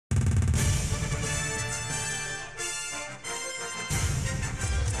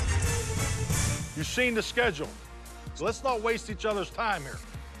You've seen the schedule. So let's not waste each other's time here,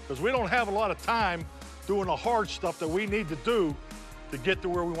 because we don't have a lot of time doing the hard stuff that we need to do to get to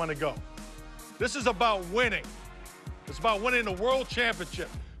where we want to go. This is about winning. It's about winning the world championship,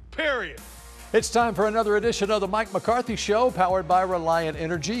 period. It's time for another edition of the Mike McCarthy Show, powered by Reliant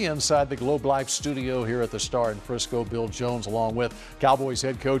Energy, inside the Globe Life studio here at the Star in Frisco. Bill Jones along with Cowboys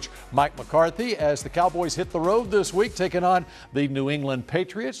head coach Mike McCarthy as the Cowboys hit the road this week, taking on the New England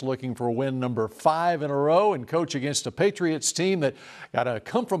Patriots, looking for win number 5 in a row, and coach against a Patriots team that got a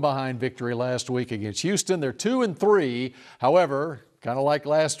come-from-behind victory last week against Houston. They're 2-3. However, kind of like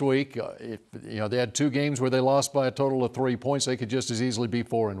last week, they had 2 games where they lost by a total of 3 points. They could just as easily be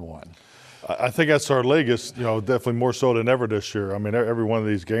 4-1. I think that's our league. Is definitely more so than ever this year. I mean, every one of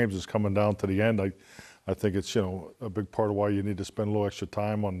these games is coming down to the end. I think it's a big part of why you need to spend a little extra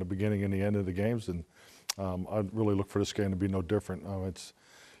time on the beginning and the end of the games. And I really look for this game to be no different.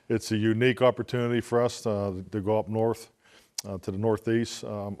 It's a unique opportunity for us to go up north to the Northeast.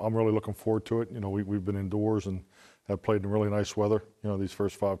 I'm really looking forward to it. We've been indoors and have played in really nice weather. These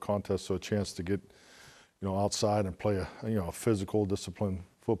first 5 contests, so a chance to get outside and play a physical, disciplined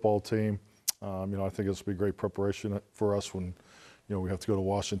football team. I think this will be great preparation for us when, we have to go to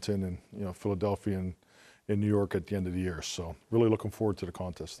Washington and, Philadelphia and in New York at the end of the year. So really looking forward to the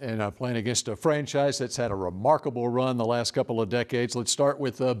contest. And playing against a franchise that's had a remarkable run the last couple of decades. Let's start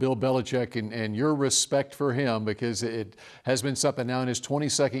with Bill Belichick and your respect for him, because it has been something now in his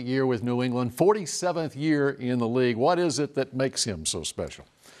 22nd year with New England, 47th year in the league. What is it that makes him so special?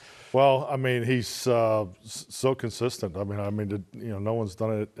 Well, he's so consistent. No one's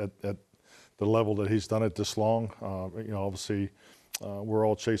done it at the level that he's done it this long. Obviously, we're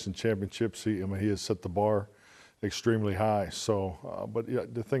all chasing championships. He has set the bar extremely high. So, but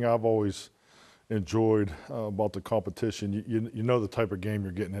the thing I've always enjoyed about the competition, you know the type of game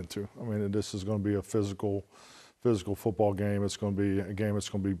you're getting into. This is going to be a physical football game. It's going to be a game that's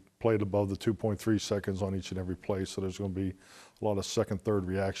going to be played above the 2.3 seconds on each and every play. So there's going to be a lot of second, third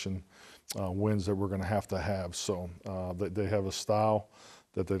reaction wins that we're going to have. So they have a style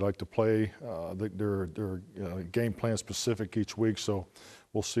that they like to play. They're game plan specific each week. So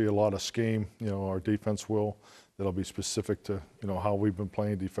we'll see a lot of scheme. Our defense will. That'll be specific to how we've been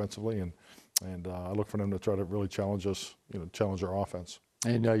playing defensively, and I look for them to try to really challenge us. Challenge our offense.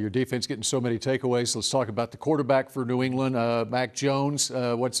 And your defense getting so many takeaways. Let's talk about the quarterback for New England, Mac Jones.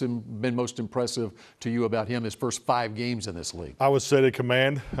 What's been most impressive to you about him his first 5 games in this league? I would say the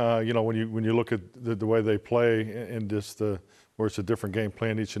command. When you look at the way they play in this, where it's a different game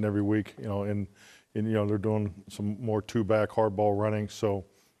plan each and every week. And they're doing some more 2-back hardball running. So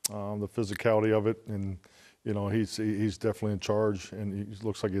the physicality of it, and he's definitely in charge, and he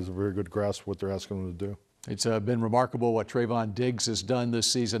looks like he has a very good grasp of what they're asking him to do. It's been remarkable what Trayvon Diggs has done this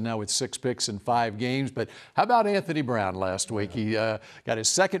season now with 6 picks in 5 games. But how about Anthony Brown last week? He got his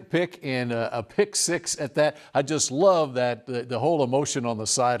 2nd pick and a pick 6 at that. I just love that, the whole emotion on the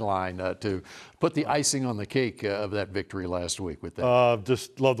sideline to put the icing on the cake of that victory last week with that.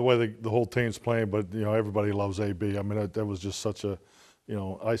 Just love the way the whole team's playing, but everybody loves AB. That was just such a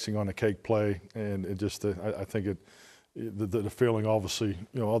icing on the cake play, and it just I think it. The feeling, obviously,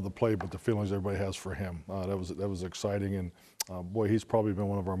 of the play, but the feelings everybody has for him. That was exciting, and boy, he's probably been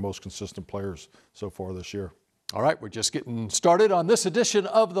one of our most consistent players so far this year. All right, we're just getting started on this edition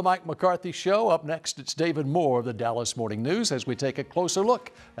of the Mike McCarthy Show. Up next, it's David Moore of the Dallas Morning News as we take a closer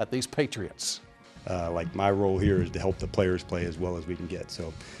look at these Patriots. My role here is to help the players play as well as we can get.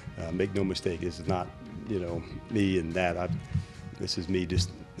 So make no mistake, this is not me and that. This is me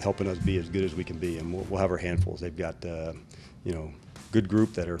just helping us be as good as we can be, and we'll have our handfuls. They've got good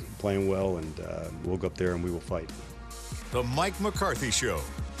group that are playing well, and we'll go up there and we will fight. The Mike McCarthy Show,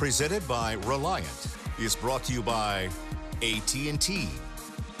 presented by Reliant, is brought to you by AT&T,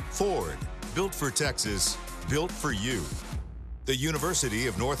 Ford, built for Texas, built for you. The University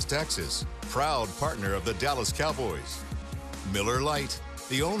of North Texas, proud partner of the Dallas Cowboys. Miller Lite,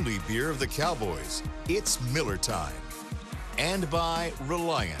 the only beer of the Cowboys. It's Miller time. And by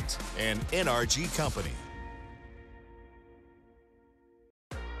Reliant, an NRG company.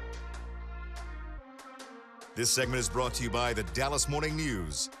 This segment is brought to you by the Dallas Morning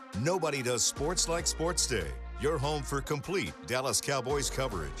News. Nobody does sports like Sports Day. Your home for complete Dallas Cowboys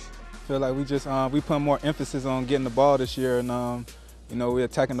coverage. I feel like we put more emphasis on getting the ball this year, and we're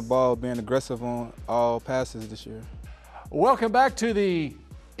attacking the ball, being aggressive on all passes this year. Welcome back to the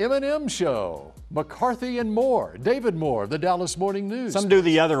M&M Show, McCarthy and Moore. David Moore, the Dallas Morning News. Some do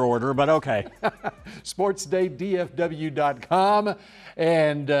the other order, but okay. SportsDayDFW.com.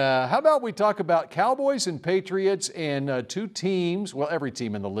 And how about we talk about Cowboys and Patriots and two teams, well, every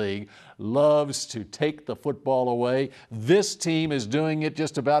team in the league loves to take the football away. This team is doing it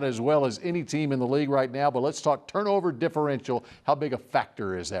just about as well as any team in the league right now. But let's talk turnover differential. How big a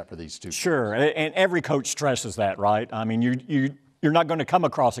factor is that for these two? Sure, and every coach stresses that, right? I mean, you're not going to come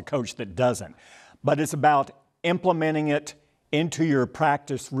across a coach that doesn't. But it's about implementing it into your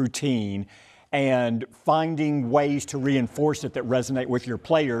practice routine and finding ways to reinforce it that resonate with your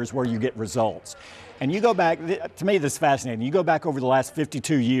players where you get results. And you go back, to me this is fascinating, you go back over the last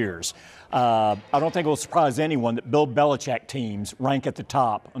 52 years, I don't think it will surprise anyone that Bill Belichick teams rank at the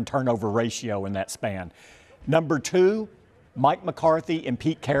top on turnover ratio in that span. Number 2, Mike McCarthy and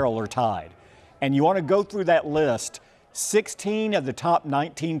Pete Carroll are tied. And you want to go through that list, 16 of the top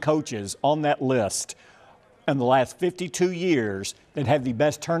 19 coaches on that list in the last 52 years that have the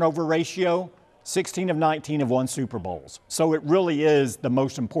best turnover ratio, 16 of 19 have won Super Bowls. So it really is the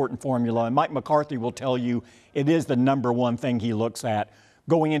most important formula. And Mike McCarthy will tell you it is the number one thing he looks at.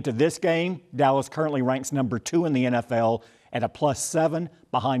 Going into this game, Dallas currently ranks number 2 in the NFL at a +7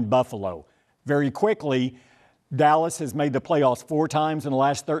 behind Buffalo. Very quickly, Dallas has made the playoffs 4 times in the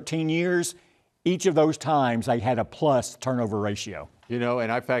last 13 years. Each of those times, they had a plus turnover ratio. You know,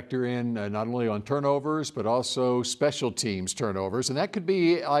 and I factor in not only on turnovers, but also special teams turnovers. And that could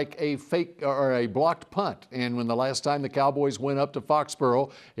be like a fake or a blocked punt. And when the last time the Cowboys went up to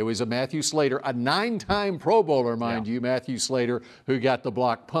Foxborough, it was a Matthew Slater, a 9-time Pro Bowler, mind you, Matthew Slater, who got the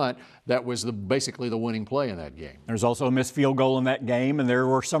blocked punt. That was basically the winning play in that game. There's also a missed field goal in that game, and there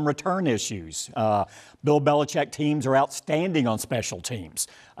were some return issues. Bill Belichick teams are outstanding on special teams.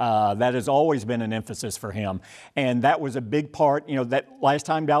 That has always been an emphasis for him. And that was a big part. You know, that last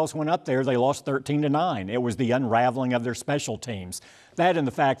time Dallas went up there, they lost 13-9. It was the unraveling of their special teams. That and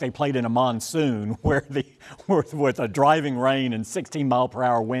the fact they played in a monsoon where with a driving rain and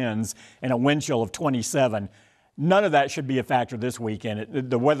 16-mile-per-hour winds and a wind chill of 27. None of that should be a factor this weekend.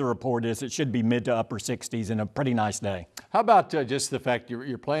 The weather report is it should be mid to upper 60s and a pretty nice day. How about just the fact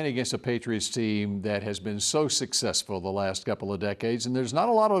you're playing against a Patriots team that has been so successful the last couple of decades, and there's not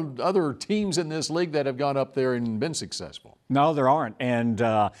a lot of other teams in this league that have gone up there and been successful. No, there aren't. And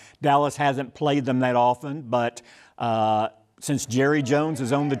Dallas hasn't played them that often, but since Jerry Jones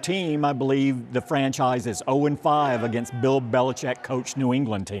has owned the team, I believe the franchise is 0-5 against Bill Belichick coached New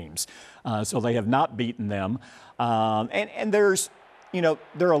England teams. So they have not beaten them. And there's, you know,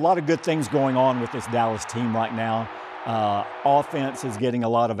 there are a lot of good things going on with this Dallas team right now. Offense is getting a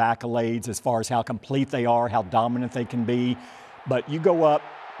lot of accolades as far as how complete they are, how dominant they can be. But you go up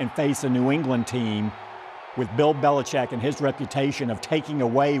and face a New England team with Bill Belichick and his reputation of taking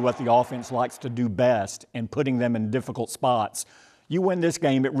away what the offense likes to do best and putting them in difficult spots. You win this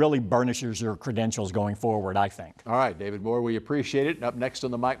game, it really burnishes your credentials going forward, I think. All right, David Moore, we appreciate it. And up next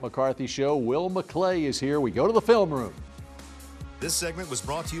on the Mike McCarthy Show, Will McClay is here. We go to the film room. This segment was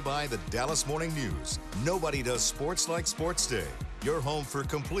brought to you by the Dallas Morning News. Nobody does sports like Sports Day. Your home for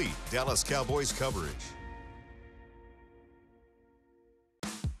complete Dallas Cowboys coverage.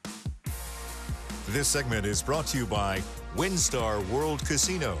 This segment is brought to you by WinStar World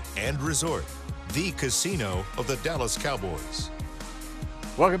Casino and Resort, the casino of the Dallas Cowboys.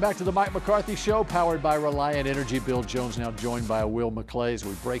 Welcome back to the Mike McCarthy Show, powered by Reliant Energy. Bill Jones now joined by Will McClay as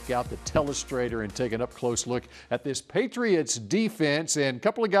we break out the telestrator and take an up-close look at this Patriots defense. And a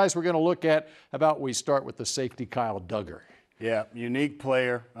couple of guys we're going to look at. How about we start with the safety, Kyle Duggar? Yeah, unique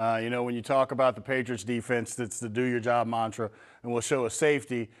player. You know, when you talk about the Patriots defense, it's the do-your-job mantra, and we'll show a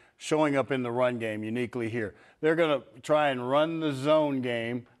safety showing up in the run game uniquely here. They're going to try and run the zone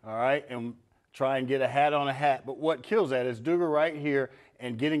game, all right, and try and get a hat on a hat. But what kills that is Duggar right here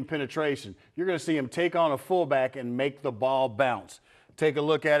and getting penetration. You're going to see him take on a fullback and make the ball bounce. Take a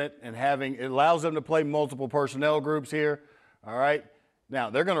look at it, and it allows them to play multiple personnel groups here, all right? Now,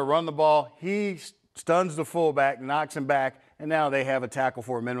 they're going to run the ball. He stuns the fullback, knocks him back, and now they have a tackle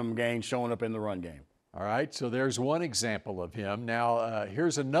for a minimum gain showing up in the run game. All right, so there's one example of him. Now,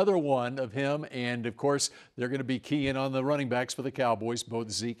 here's another one of him, and, of course, they're going to be keying on the running backs for the Cowboys,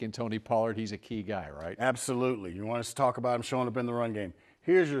 both Zeke and Tony Pollard. He's a key guy, right? Absolutely. You want us to talk about him showing up in the run game.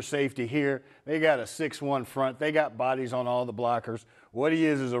 Here's your safety here. They got a 6'1" front. They got bodies on all the blockers. What he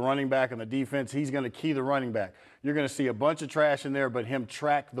is a running back on the defense. He's going to key the running back. You're going to see a bunch of trash in there, but him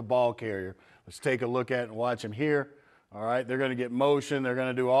track the ball carrier. Let's take a look at it and watch him here. All right, they're going to get motion. They're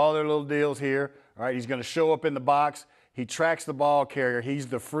going to do all their little deals here. All right, he's going to show up in the box. He tracks the ball carrier. He's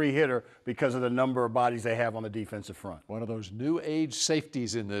the free hitter because of the number of bodies they have on the defensive front. One of those new age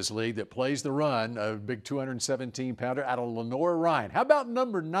safeties in this league that plays the run, a big 217-pounder out of Lenore Ryan. How about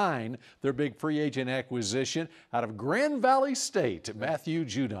number 9, their big free agent acquisition out of Grand Valley State, Matthew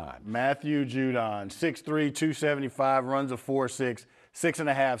Judon. Matthew Judon, 6'3", 275, runs a 4.6,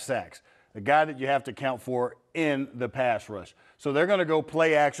 6.5 sacks. The guy that you have to count for in the pass rush. So they're going to go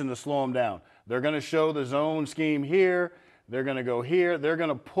play action to slow him down. They're going to show the zone scheme here. They're going to go here. They're going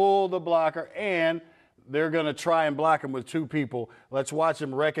to pull the blocker, and they're going to try and block him with 2 people. Let's watch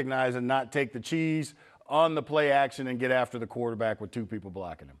him recognize and not take the cheese on the play action and get after the quarterback with 2 people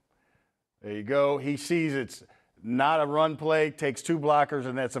blocking him. There you go. He sees it's not a run play, takes 2 blockers,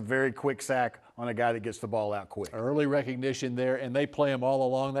 and that's a very quick sack on a guy that gets the ball out quick. Early recognition there, and they play him all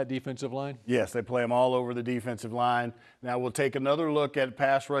along that defensive line? Yes, they play him all over the defensive line. Now we'll take another look at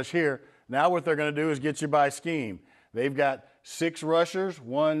pass rush here. Now what they're going to do is get you by scheme. They've got 6 rushers,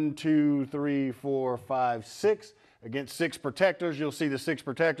 1, 2, 3, 4, 5, 6. Against 6 protectors, you'll see the 6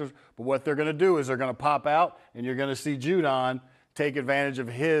 protectors. But what they're going to do is they're going to pop out, and you're going to see Judon take advantage of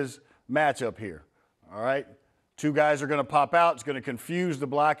his matchup here. All right? 2 guys are going to pop out. It's going to confuse the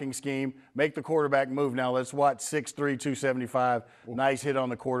blocking scheme, make the quarterback move. Now let's watch 6'3", 275. Nice hit on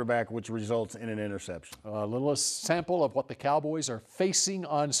the quarterback, which results in an interception. A little sample of what the Cowboys are facing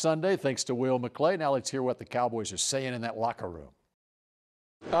on Sunday, thanks to Will McClay. Now let's hear what the Cowboys are saying in that locker room.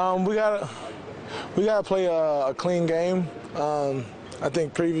 We gotta play a clean game. I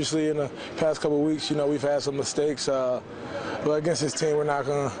think previously in the past couple of weeks, we've had some mistakes. But against this team, we're not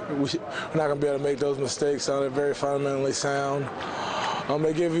gonna be able to make those mistakes. They're very fundamentally sound.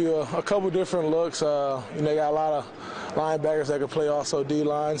 They give you a couple different looks. They got a lot of linebackers that can play also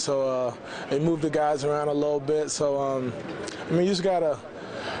D-line, so they move the guys around a little bit. So you just gotta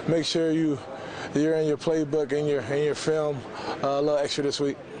make sure you're in your playbook and your film a little extra this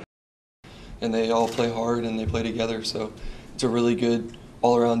week. And they all play hard and they play together, so it's a really good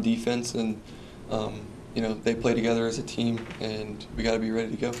all-around defense, and they play together as a team, and we got to be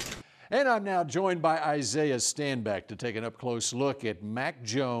ready to go. And I'm now joined by Isaiah Stanback to take an up-close look at Mac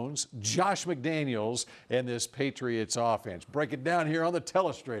Jones, Josh McDaniels, and this Patriots offense. Break it down here on the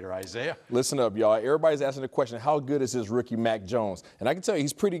telestrator, Isaiah. Listen up, y'all. Everybody's asking the question, how good is this rookie Mac Jones? And I can tell you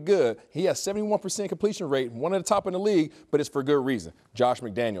he's pretty good. He has 71% completion rate, one of the top in the league, but it's for good reason. Josh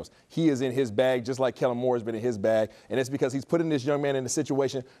McDaniels, he is in his bag just like Kellen Moore has been in his bag, and it's because he's putting this young man in a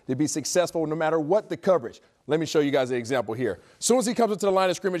situation to be successful no matter what the coverage. Let me show you guys an example here. As soon as he comes into the line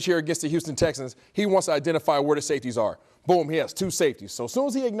of scrimmage here against the Houston Texans, he wants to identify where the safeties are. Boom, he has 2 safeties. So as soon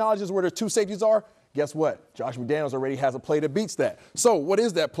as he acknowledges where the 2 safeties are, guess what? Josh McDaniels already has a play that beats that. So what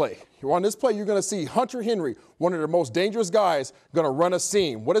is that play? On this play, you're going to see Hunter Henry, one of the most dangerous guys, going to run a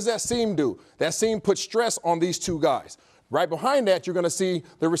seam. What does that seam do? That seam puts stress on these 2 guys. Right behind that, you're going to see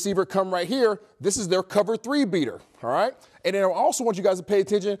the receiver come right here. This is their cover 3 beater, all right? And then I also want you guys to pay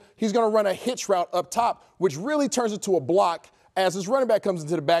attention. He's going to run a hitch route up top, which really turns into a block as his running back comes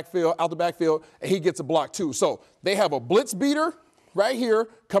into the backfield, out the backfield, and he gets a block too. So they have a blitz beater right here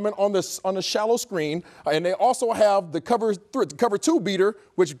coming on the shallow screen, and they also have the cover 2 beater,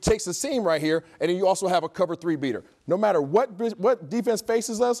 which takes the seam right here, and then you also have a cover 3 beater. No matter what defense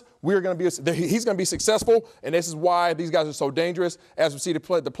faces us, he's going to be successful, and this is why these guys are so dangerous. As we see the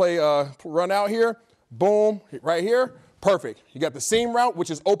play run out here, boom, right here, perfect. You got the seam route, which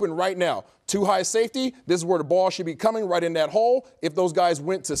is open right now. 2 high safety, this is where the ball should be coming, right in that hole. If those guys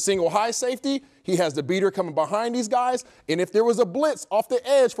went to single high safety, he has the beater coming behind these guys. And if there was a blitz off the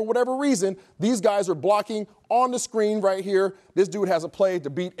edge for whatever reason, these guys are blocking on the screen right here. This dude has a play to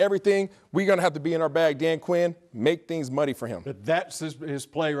beat everything. We're going to have to be in our bag, Dan Quinn, make things muddy for him. But that's his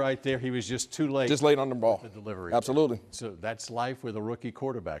play right there. He was just too late. Just late on the ball. The delivery. Absolutely. So that's life with a rookie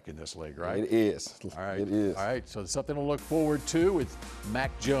quarterback in this league, right? It is. All right. It is. All right. So something to look forward to with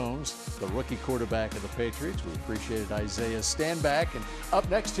Mac Jones, the rookie quarterback of the Patriots. We appreciated Isaiah Stanback. And up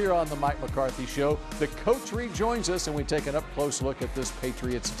next here on the Mike McCarthy Show, the coach rejoins us, and we take an up-close look at this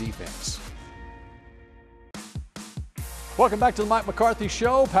Patriots defense. Welcome back to the Mike McCarthy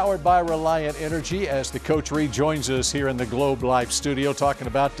Show, powered by Reliant Energy, as the coach rejoins us here in the Globe Life studio, talking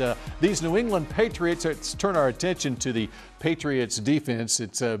about these New England Patriots. Let's turn our attention to the Patriots defense.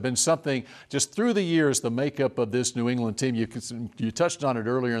 It's been something just through the years, the makeup of this New England team. You touched on it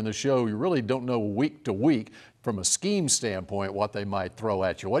earlier in the show. You really don't know week to week from a scheme standpoint what they might throw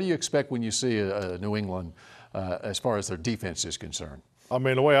at you. What do you expect when you see New England as far as their defense is concerned? I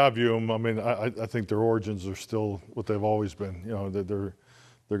mean, the way I view them, I mean, I think their origins are still what they've always been. You know,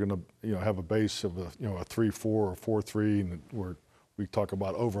 they're going to have a base of a 3-4 or 4-3, and where we talk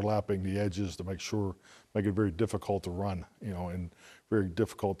about overlapping the edges to make it very difficult to run, and very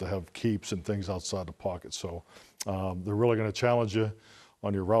difficult to have keeps and things outside the pocket. So they're really going to challenge you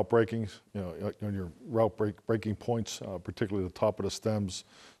on your route breakings, on your route breaking points, particularly the top of the stems.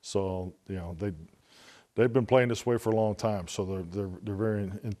 So they've been playing this way for a long time. So they're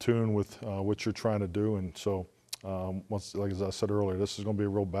very in tune with what you're trying to do. And so like as I said earlier, this is going to be a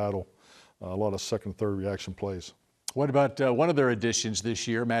real battle. A lot of second, third reaction plays. What about one of their additions this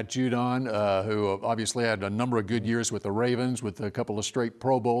year, Matt Judon, who obviously had a number of good years with the Ravens, with a couple of straight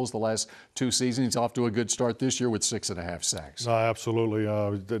Pro Bowls the last 2 seasons. He's off to a good start this year with 6.5 sacks. No, absolutely.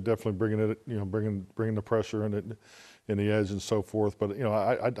 They're definitely bringing it, bringing the pressure in the edge and so forth. But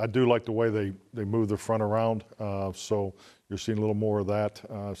I do like the way they move the front around. So you're seeing a little more of that.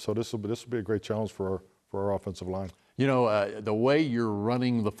 So this will be a great challenge for our offensive line. The way you're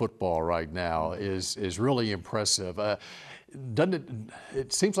running the football right now is really impressive.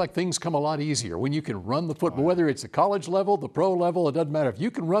 It seems like things come a lot easier when you can run the football, whether it's the college level, the pro level, it doesn't matter. If you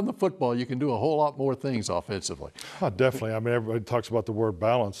can run the football, you can do a whole lot more things offensively. Oh, definitely. I mean, everybody talks about the word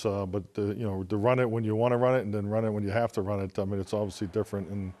balance, but to run it when you want to run it and then run it when you have to run it, I mean, it's obviously different.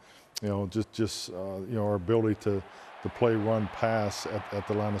 And, our ability to play, run, pass at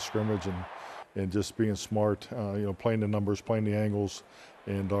the line of scrimmage and just being smart, playing the numbers, playing the angles,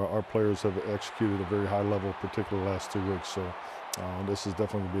 and our players have executed at a very high level, particularly the last 2 weeks. So this is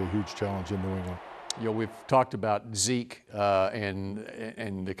definitely going to be a huge challenge in New England. We've talked about Zeke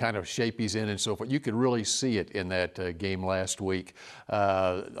and the kind of shape he's in and so forth. You could really see it in that game last week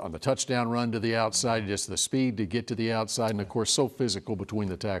on the touchdown run to the outside, just the speed to get to the outside, and of course so physical between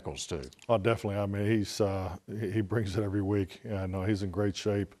the tackles too. Oh, definitely. I mean, he brings it every week. No, he's in great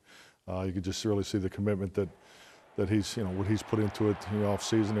shape. You could just really see the commitment that he's, what he's put into it, off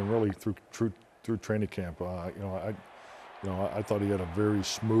season and really through training camp. I thought he had a very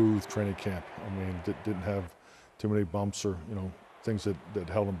smooth training camp. I mean, didn't have too many bumps or things that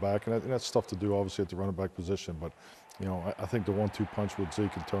held him back, and that's tough to do, obviously, at the running back position. But I think the 1-2 punch with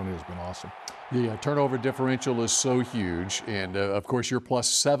Zeke and Tony has been awesome. The turnover differential is so huge, and of course you're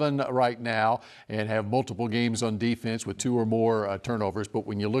 +7 right now and have multiple games on defense with 2 or more turnovers. But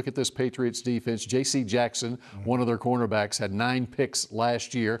when you look at this Patriots defense, J.C. Jackson, one of their cornerbacks, had 9 picks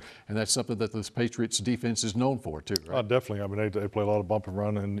last year, and that's something that this Patriots defense is known for too, right? Definitely. I mean, they play a lot of bump and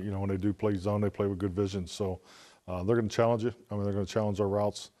run, and when they do play zone, they play with good vision. So they're going to challenge you. I mean, they're going to challenge our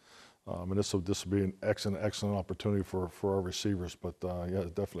routes. And this will be an excellent opportunity for our receivers. But yeah,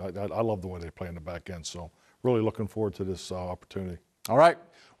 definitely, I love the way they play in the back end. So really looking forward to this opportunity. All right,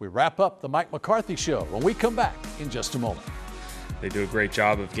 we wrap up the Mike McCarthy Show when we come back in just a moment. They do a great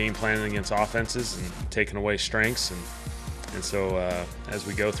job of game planning against offenses and taking away strengths. And so as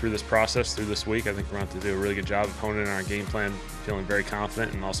we go through this process, through this week, I think we're going to have to do a really good job of honing in our game plan, feeling very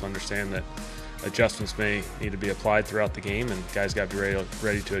confident, and also understand that adjustments may need to be applied throughout the game, and guys got to be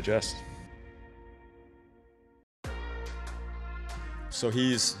ready to adjust. So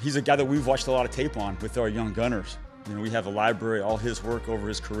he's a guy that we've watched a lot of tape on with our young gunners. We have a library, all his work over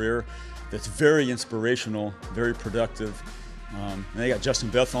his career, that's very inspirational, very productive. And they got Justin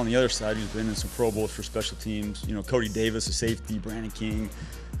Bethel on the other side, who's been in some Pro Bowls for special teams. Cody Davis, a safety, Brandon King,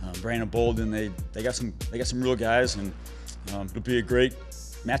 Brandon Bolden. They got some real guys, and it'll be a great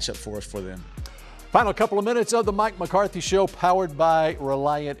matchup for them. Final couple of minutes of the Mike McCarthy Show, powered by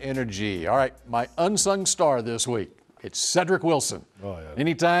Reliant Energy. All right, my unsung star this week, it's Cedric Wilson. Oh, yeah.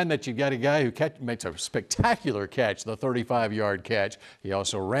 Anytime that you've got a guy who makes a spectacular catch, the 35-yard catch, he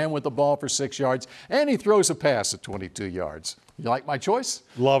also ran with the ball for 6 yards, and he throws a pass at 22 yards. You like my choice?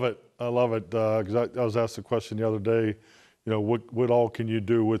 Love it. I love it. Because I was asked the question the other day, what all can you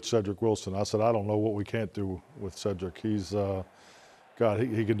do with Cedric Wilson? I said, I don't know what we can't do with Cedric. He's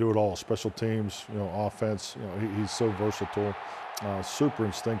he can do it all. Special teams, offense. He's so versatile, super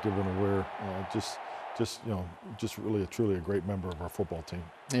instinctive and aware. Just really truly a great member of our football team.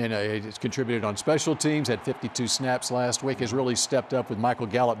 And he's contributed on special teams, had 52 snaps last week, has really stepped up with Michael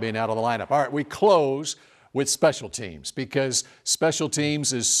Gallup being out of the lineup. All right, we close with special teams because special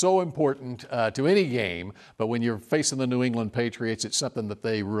teams is so important to any game, but when you're facing the New England Patriots, it's something that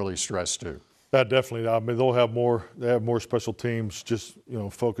they really stress too. Definitely. I mean, they have more special teams, just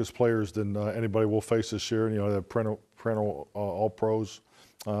focused players than anybody will face this year. They have perennial all pros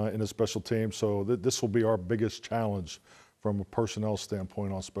in the special team. So this will be our biggest challenge from a personnel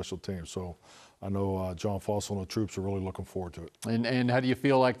standpoint on special teams. So I know John Fossil and the troops are really looking forward to it. And how do you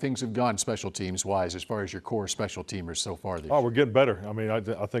feel like things have gone special teams wise as far as your core special teamers so far this year? We're getting better. I mean,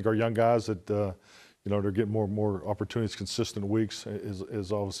 I think our young guys that they're getting more and more opportunities, consistent weeks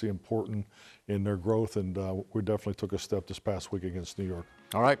is obviously important in their growth, and we definitely took a step this past week against New York.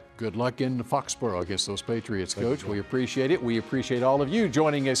 All right, good luck in Foxborough against those Patriots, Coach. We appreciate it. We appreciate all of you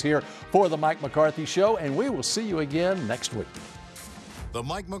joining us here for the Mike McCarthy Show, and we will see you again next week. The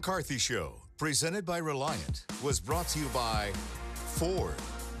Mike McCarthy Show, presented by Reliant, was brought to you by Ford,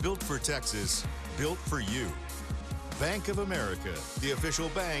 built for Texas, built for you. Bank of America, the official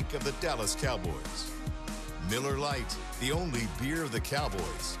bank of the Dallas Cowboys. Miller Lite, the only beer of the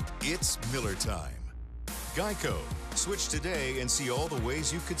Cowboys. It's Miller time. Geico, switch today and see all the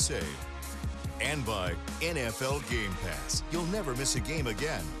ways you could save. And by NFL Game Pass. You'll never miss a game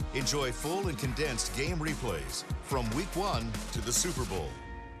again. Enjoy full and condensed game replays from Week 1 to the Super Bowl.